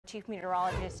Chief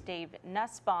Meteorologist Dave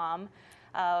Nussbaum.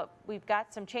 We've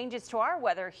got some changes to our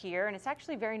weather here, and it's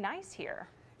actually very nice here.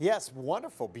 Yes,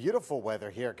 wonderful, beautiful weather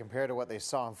here compared to what they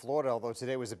saw in Florida, although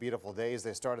today was a beautiful day as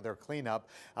they started their cleanup.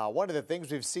 One of the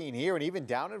things we've seen here, and even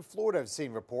down in Florida, I've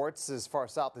seen reports as far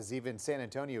south as even San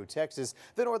Antonio, Texas,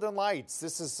 the Northern Lights.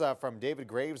 This is from David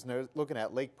Graves looking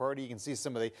at Lake Purdy. You can see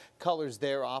some of the colors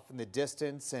there off in the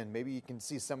distance, and maybe you can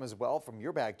see some as well from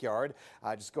your backyard.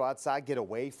 Just go outside, get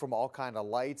away from all kind of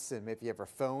lights, and if you have your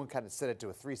phone, kind of set it to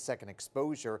a 3-second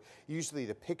exposure. Usually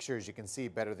the pictures you can see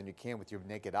better than you can with your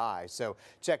naked eye. So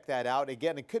check that out.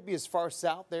 Again, it could be as far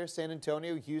south there, San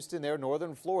Antonio, Houston, there,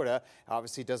 northern Florida.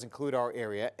 Obviously, it does include our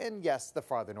area. And yes, the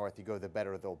farther north you go, the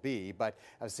better they'll be. But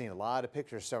I've seen a lot of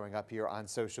pictures showing up here on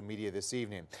social media this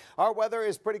evening. Our weather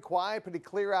is pretty quiet, pretty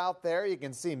clear out there. You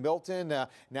can see Milton,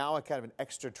 now a kind of an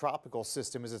extra tropical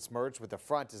system as it's merged with the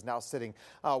front, is now sitting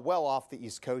well off the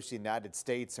east coast of the United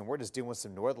States. And we're just dealing with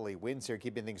some northerly winds here,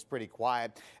 keeping things pretty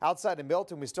quiet. Outside of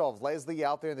Milton, we still have Leslie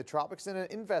out there in the tropics and an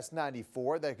Invest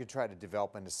 94 that could try to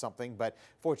develop into something, but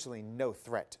fortunately no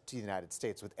threat to the United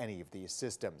States with any of these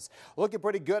systems. Looking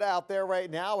pretty good out there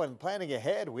right now, and planning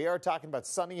ahead, we are talking about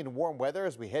sunny and warm weather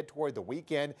as we head toward the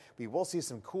weekend. We will see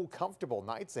some cool, comfortable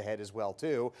nights ahead as well,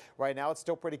 too. Right now, it's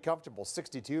still pretty comfortable.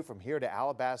 62 from here to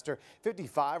Alabaster,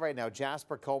 55 right now,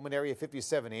 Jasper, Coleman area,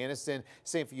 57 Anniston.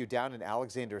 Same for you down in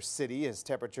Alexander City as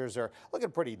temperatures are looking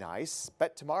pretty nice.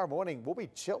 But tomorrow morning will be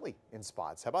chilly in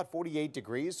spots. How about 48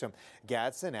 degrees from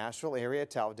Gadsden, Asheville area,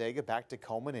 Talladega, back to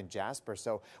Coleman and Jasper.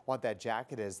 So want that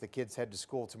jacket as the kids head to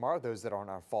school tomorrow, those that are on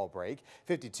our fall break.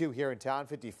 52 here in town,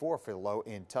 54 for the low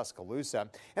in Tuscaloosa.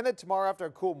 And then tomorrow after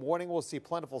a cool morning, we'll see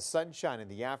plentiful sunshine in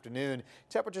the afternoon.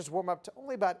 Temperatures warm up to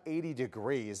only about 80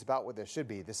 degrees, about what there should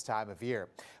be this time of year.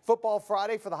 Football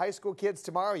Friday for the high school kids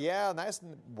tomorrow. Yeah, nice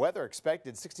weather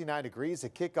expected, 69 degrees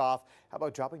at kickoff. How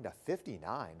about dropping to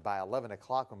 59 by 11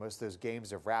 o'clock when most of those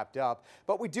games have wrapped up?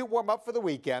 But we do warm up for the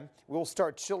weekend. We'll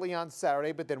start chilly on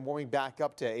Saturday, but then warming back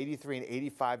up to 83 and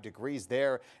 85 degrees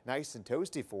there. Nice and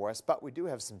toasty for us, but we do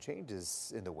have some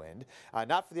changes in the wind.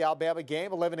 Not for the Alabama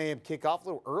game. 11 a.m. kickoff, a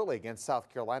little early against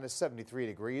South Carolina, 73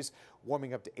 degrees,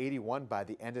 warming up to 81 by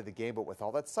the end of the game. But with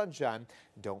all that sunshine,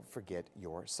 don't forget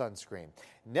your sunscreen.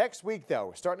 Next week, though,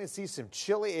 we're starting to see some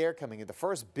chilly air coming in. The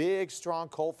first big, strong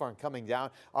cold front coming down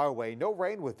our way. No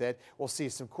rain with it. We'll see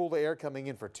some cooler air coming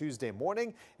in for Tuesday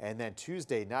morning, and then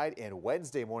Tuesday night and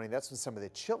Wednesday morning. That's when some of the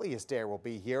chilliest air will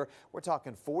be here. We're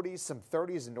talking 40s, some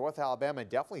 30s in North Alabama, and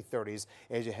definitely 30s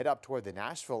as you head up toward the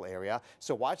Nashville area.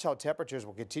 So watch how temperatures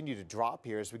will continue to drop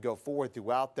here as we go forward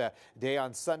throughout the day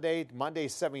on Sunday. Monday,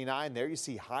 79. There you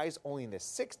see highs only in the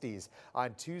 60s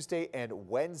on Tuesday and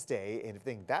Wednesday. And if you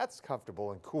think that's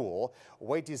comfortable and cool,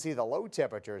 wait till you see the low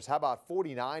temperatures. How about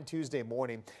 49 Tuesday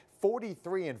morning,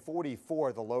 43 and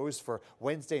 44 the lows for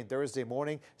Wednesday and Thursday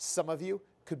morning. Some of you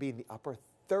could be in the upper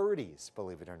 30s,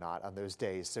 believe it or not, on those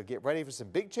days. So get ready for some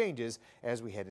big changes as we head